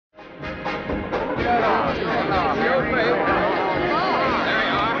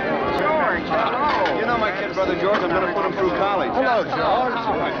Brother George. I'm going to put him through college. Hello, George.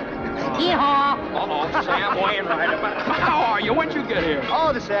 Yeehaw! Uh-oh, Sam Wainwright. How are you? When'd you get here?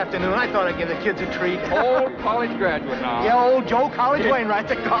 Oh, this afternoon. I thought I'd give the kids a treat. Old college graduate now. Yeah, old Joe College Wainwright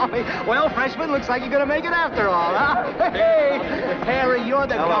to call me. Well, freshman, looks like you're going to make it after all, huh? Hey, Harry, you're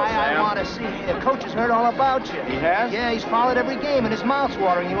the Hello, guy Sam. I want to see. The coach has heard all about you. He has? Yeah, he's followed every game, and his mouth's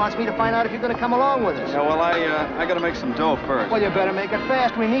watering. He wants me to find out if you're going to come along with us. Yeah, well, I got to make some dough first. Well, you better make it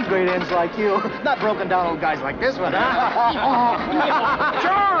fast. We need great ends like you. Not broken down old guys like this one, huh?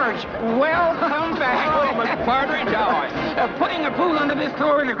 George, welcome back. Oh, Mr. Partridge, how are you? Putting a pool under this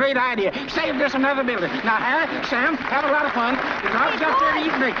floor is a great idea. Saved us another building. Now, Harry, Sam, have a lot of fun. There's lots of stuff there to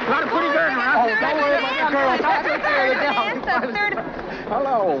eat and drink. A lot of pretty girls around. Don't worry about the girls.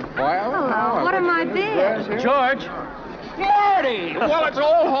 Hello. Well, Hello. What am I being? George. Marty! Well, it's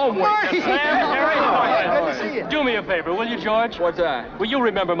all home week. Marty! Sam, Harry, how are you? Good to see you. Do me a favor, will you, George? What's that? Well, you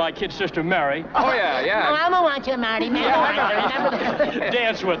remember my kid sister, Mary. Oh, yeah. I'm a watcher, Marty. Remember that.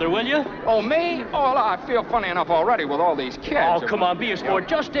 Dance with her, will you? Oh, me? Oh, I feel funny enough already with all these kids. Oh, come on, be a sport.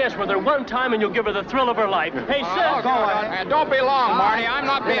 Just dance with her one time and you'll give her the thrill of her life. Hey, Sid! Go ahead. Don't be long, Marty. I'm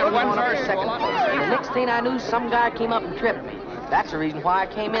not being one first. Second place. The next thing I knew, some guy came up and tripped me. That's the reason why I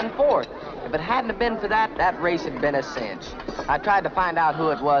came in fourth. If it hadn't have been for that, that race had been a cinch. I tried to find out who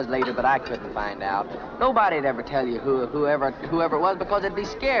it was later, but I couldn't find out. Nobody'd ever tell you whoever it was because they'd be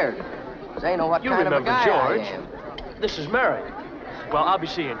scared. Because they know what You kind of a remember guy George. I am. This is Mary. Well, I'll be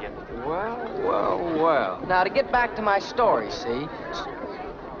seeing you. Well. Now, to get back to my story, see?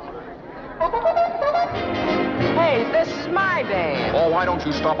 Hey, this is my dance. Oh, why don't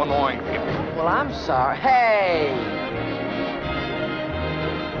you stop annoying people? Well, I'm sorry. Hey!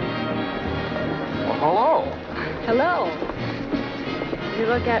 Well, hello. Hello. You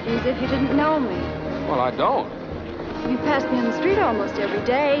look at me as if you didn't know me. Well, I don't. You pass me on the street almost every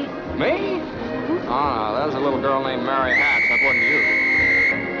day. Me? Ah, that was a little girl named Mary Hatch. That wasn't you.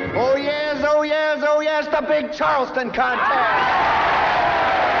 Oh, yes, the big Charleston contest.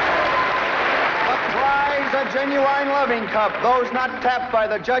 The prize, a genuine loving cup. Those not tapped by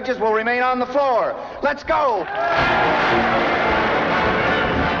the judges will remain on the floor. Let's go.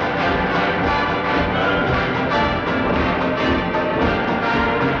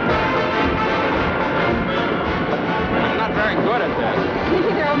 I'm not very good at this.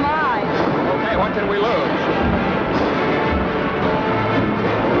 Neither am I. Okay, what did we lose?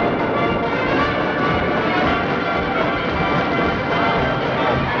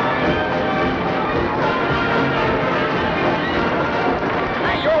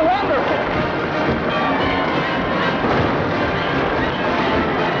 Hey, you're wonderful.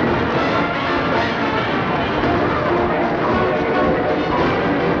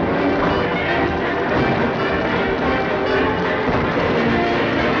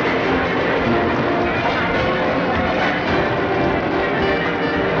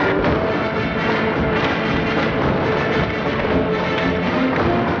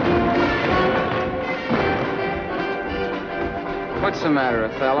 What's the matter,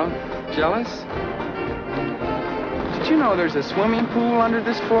 Othello? Jealous? Did you know there's a swimming pool under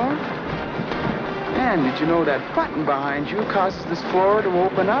this floor? And did you know that button behind you causes this floor to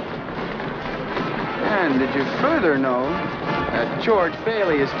open up? And did you further know that George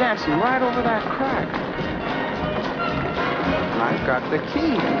Bailey is dancing right over that crack? And I've got the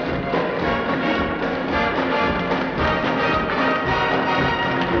key.